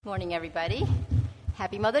Morning, everybody.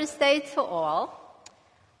 Happy Mother's Day to all.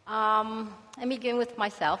 Let me begin with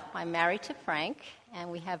myself. I'm married to Frank, and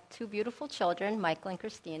we have two beautiful children, Michael and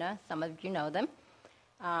Christina. Some of you know them.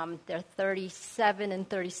 They're 37 and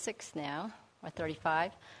 36 now, or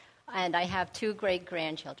 35. And I have two great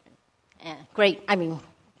grandchildren.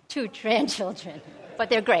 Two grandchildren, but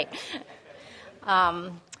they're great.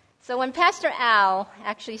 So when Pastor Al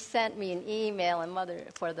actually sent me an email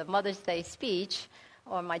for the Mother's Day speech,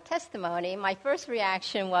 or my testimony, my first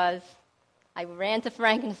reaction was, I ran to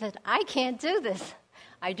Frank and said, I can't do this.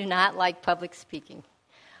 I do not like public speaking.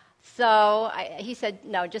 So he said,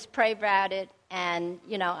 no, just pray about it. And,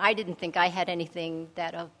 I didn't think I had anything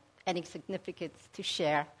of any significance to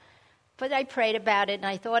share. But I prayed about it, and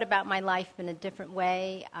I thought about my life in a different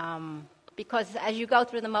way. Because as you go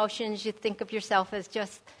through the motions, you think of yourself as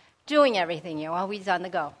just doing everything. You're always on the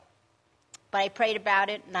go. But I prayed about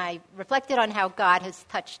it, and I reflected on how God has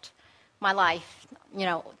touched my life,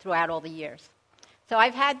 throughout all the years. So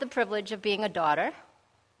I've had the privilege of being a daughter,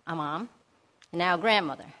 a mom, and now a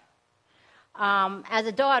grandmother. As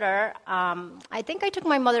a daughter, I think I took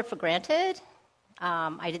my mother for granted.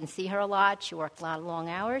 I didn't see her a lot. She worked a lot of long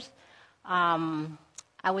hours.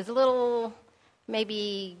 I was a little,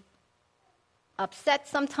 maybe upset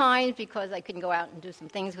sometimes because I couldn't go out and do some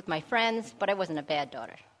things with my friends, but I wasn't a bad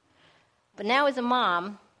daughter. But now as a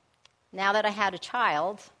mom, now that I had a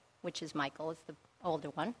child, which is Michael, is the older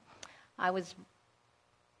one, I was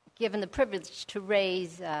given the privilege to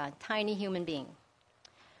raise a tiny human being.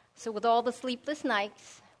 So with all the sleepless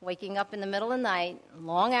nights, waking up in the middle of the night,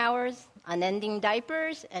 long hours, unending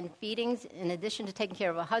diapers and feedings, in addition to taking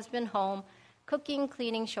care of a husband, home, cooking,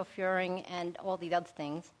 cleaning, chauffeuring, and all the other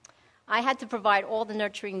things, I had to provide all the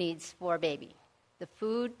nurturing needs for a baby: the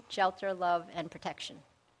food, shelter, love, and protection.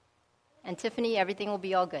 And Tiffany, everything will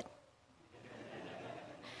be all good.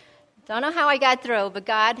 Don't know how I got through, but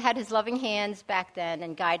God had his loving hands back then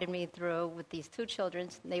and guided me through with these two children.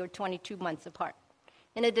 They were 22 months apart.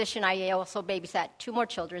 In addition, I also babysat two more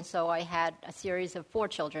children, so I had a series of 4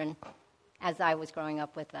 children as I was growing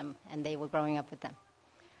up with them, and they were growing up with them.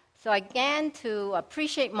 So I began to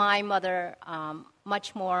appreciate my mother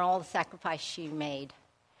much more, all the sacrifice she made.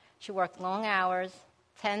 She worked long hours,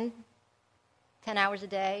 10 hours a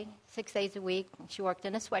day, 6 days a week. She worked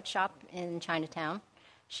in a sweatshop in Chinatown.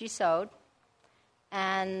 She sewed.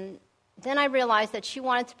 And then I realized that she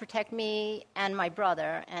wanted to protect me and my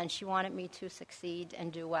brother, and she wanted me to succeed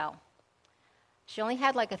and do well. She only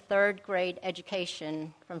had like a 3rd grade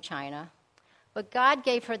education from China, but God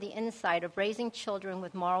gave her the insight of raising children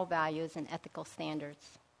with moral values and ethical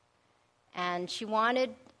standards. And she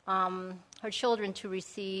wanted her children to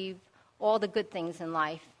receive all the good things in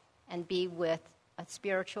life and be with a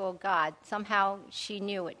spiritual God. Somehow she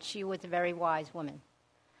knew it. She was a very wise woman.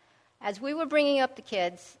 As we were bringing up the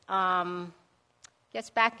kids, back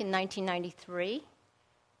in 1993,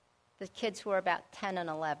 the kids were about 10 and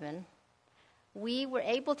 11, we were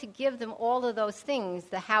able to give them all of those things: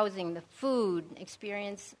 the housing, the food,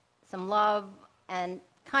 experience some love, and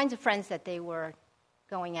kinds of friends that they were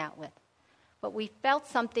going out with. But we felt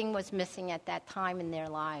something was missing at that time in their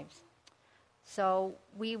lives. So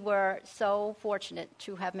we were so fortunate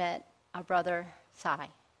to have met our brother, Sai,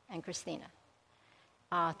 and Christina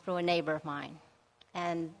through a neighbor of mine.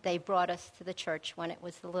 And they brought us to the church when it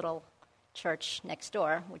was the little church next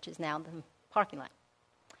door, which is now the parking lot.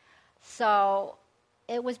 So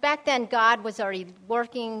it was back then God was already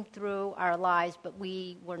working through our lives, but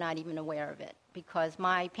we were not even aware of it because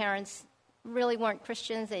my parents really weren't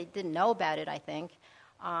Christians. They didn't know about it, I think.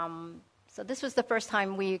 So this was the first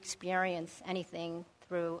time we experienced anything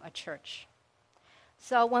through a church.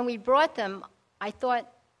 So when we brought them, I thought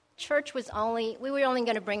we were only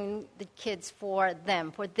going to bring the kids for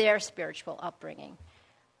them, for their spiritual upbringing.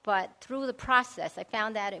 But through the process, I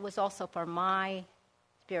found that it was also for my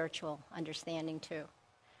spiritual understanding too.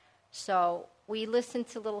 So we listened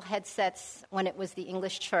to little headsets when it was the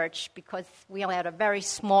English church because we only had a very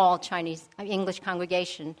small English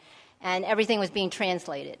congregation, and everything was being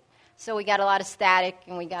translated. So we got a lot of static,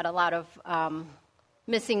 and we got a lot of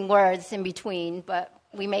missing words in between, but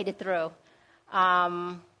we made it through.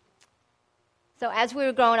 So as we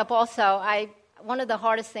were growing up also, one of the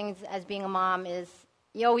hardest things as being a mom is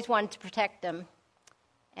you always wanted to protect them.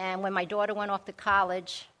 And when my daughter went off to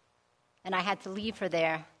college and I had to leave her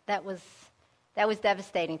there, that was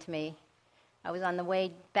devastating to me. I was on the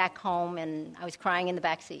way back home, and I was crying in the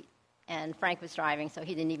back seat. And Frank was driving, so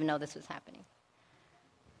he didn't even know this was happening.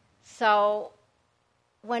 So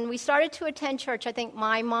when we started to attend church, I think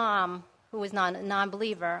my mom, who was a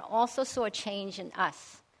non-believer, also saw a change in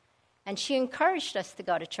us. And she encouraged us to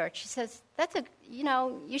go to church. She says,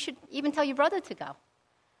 you should even tell your brother to go.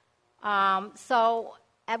 So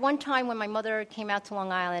at one time when my mother came out to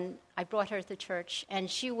Long Island, I brought her to church, and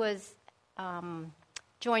she was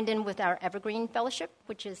joined in with our Evergreen Fellowship,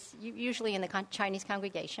 which is usually in the Chinese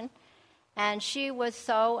congregation. And she was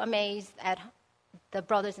so amazed at the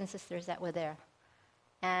brothers and sisters that were there.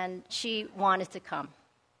 And she wanted to come.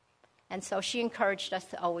 And so she encouraged us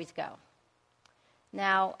to always go.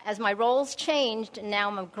 Now, as my roles changed, and now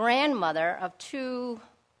I'm a grandmother of 2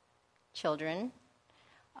 children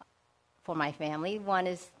for my family. One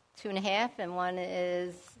is 2.5, and one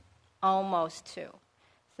is almost 2.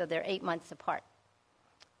 So they're 8 months apart.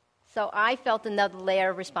 So I felt another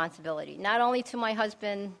layer of responsibility, not only to my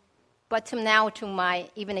husband, but to my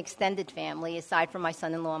even extended family, aside from my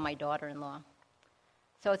son-in-law and my daughter-in-law.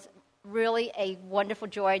 So it's really a wonderful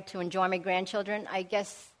joy to enjoy my grandchildren. I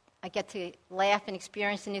guess I get to laugh and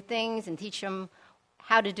experience new things and teach them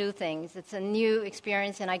how to do things. It's a new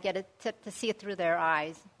experience, and I get to see it through their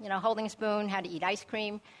eyes. Holding a spoon, how to eat ice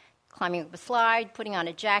cream, climbing up a slide, putting on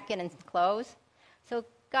a jacket and clothes. So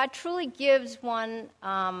God truly gives one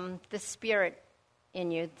the spirit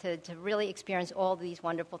in you to really experience all these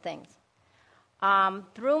wonderful things.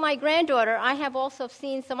 Through my granddaughter, I have also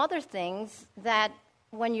seen some other things that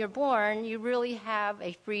when you're born, you really have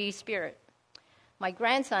a free spirit. My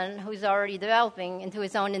grandson, who's already developing into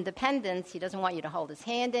his own independence, he doesn't want you to hold his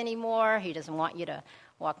hand anymore. He doesn't want you to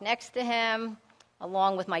walk next to him.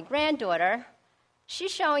 Along with my granddaughter,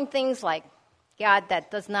 she's showing things like God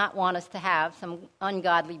that does not want us to have some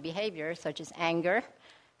ungodly behavior, such as anger.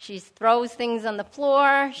 She throws things on the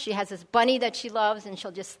floor. She has this bunny that she loves, and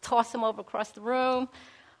she'll just toss him over across the room.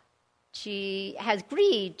 She has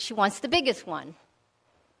greed. She wants the biggest one.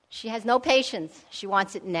 She has no patience. She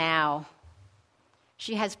wants it now.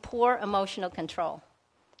 She has poor emotional control.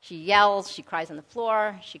 She yells, she cries on the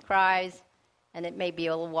floor, she cries, and it may be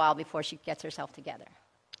a little while before she gets herself together.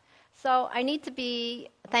 So I need to be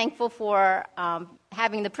thankful for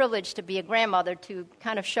having the privilege to be a grandmother to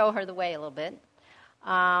kind of show her the way a little bit.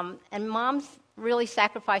 And moms really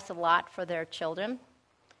sacrifice a lot for their children.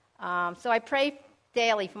 So I pray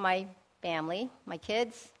daily for my family, my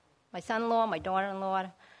kids, my son-in-law, my daughter-in-law,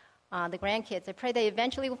 the grandkids. I pray they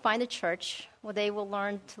eventually will find a church where they will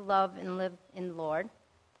learn to love and live in the Lord.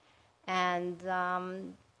 And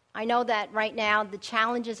I know that right now the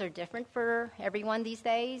challenges are different for everyone these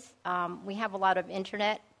days. We have a lot of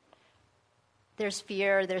internet. There's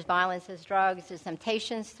fear, there's violence, there's drugs, there's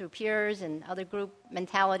temptations through peers and other group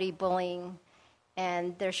mentality, bullying.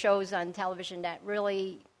 And there's shows on television that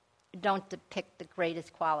really don't depict the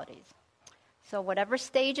greatest qualities. So whatever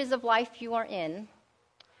stages of life you are in,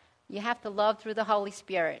 you have to love through the Holy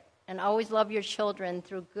Spirit and always love your children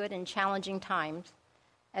through good and challenging times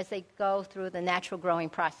as they go through the natural growing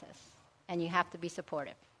process. And you have to be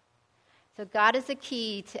supportive. So God is the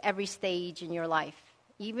key to every stage in your life,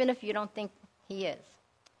 even if you don't think He is.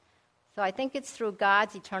 So I think it's through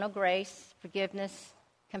God's eternal grace, forgiveness,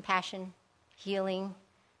 compassion, healing,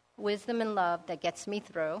 wisdom, and love that gets me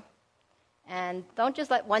through. And don't just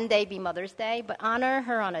let one day be Mother's Day, but honor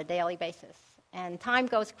her on a daily basis. And time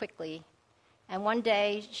goes quickly, and one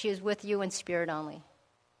day she is with you in spirit only.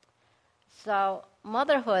 So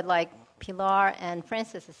motherhood, like Pilar and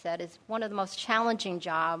Francis has said, is one of the most challenging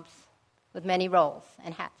jobs with many roles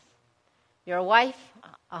and hats. You're a wife,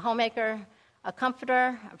 a homemaker, a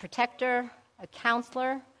comforter, a protector, a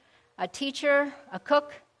counselor, a teacher, a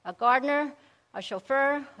cook, a gardener, a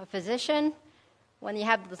chauffeur, a physician. When you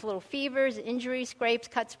have those little fevers, injuries, scrapes,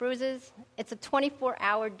 cuts, bruises, it's a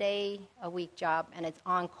 24-hour day-a-week job, and it's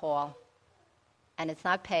on call. And it's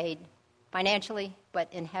not paid financially, but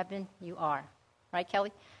in heaven you are. Right,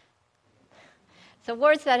 Kelly? So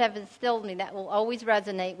words that have instilled me that will always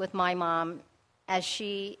resonate with my mom, as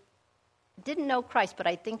she didn't know Christ, but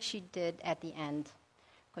I think she did at the end,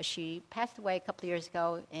 because she passed away a couple of years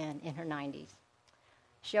ago and in her 90s.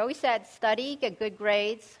 She always said, study, get good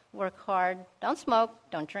grades, work hard, don't smoke,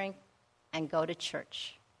 don't drink, and go to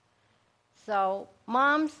church. So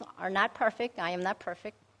moms are not perfect. I am not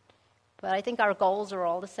perfect. But I think our goals are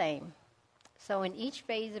all the same. So in each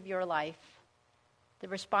phase of your life, the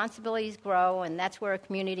responsibilities grow, and that's where a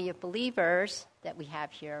community of believers that we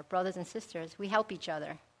have here, brothers and sisters, we help each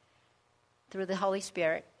other through the Holy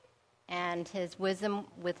Spirit and His wisdom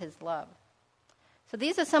with His love. So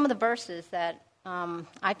these are some of the verses that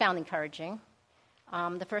I found encouraging.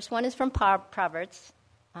 The first one is from Proverbs,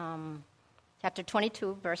 chapter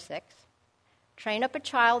 22, verse 6. Train up a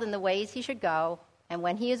child in the ways he should go, and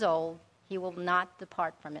when he is old, he will not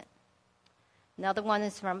depart from it. Another one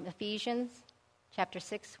is from Ephesians chapter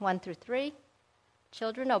 6, 1 through 3.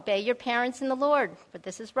 Children, obey your parents in the Lord, for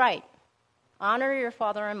this is right. Honor your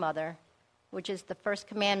father and mother, which is the first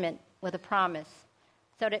commandment with a promise,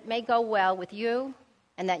 so that it may go well with you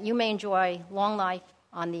and that you may enjoy long life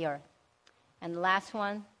on the earth. And the last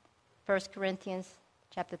one, 1 Corinthians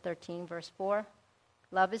chapter 13, verse 4.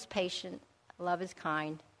 Love is patient, love is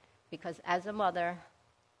kind, because as a mother,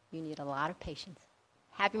 you need a lot of patience.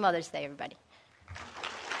 Happy Mother's Day, everybody.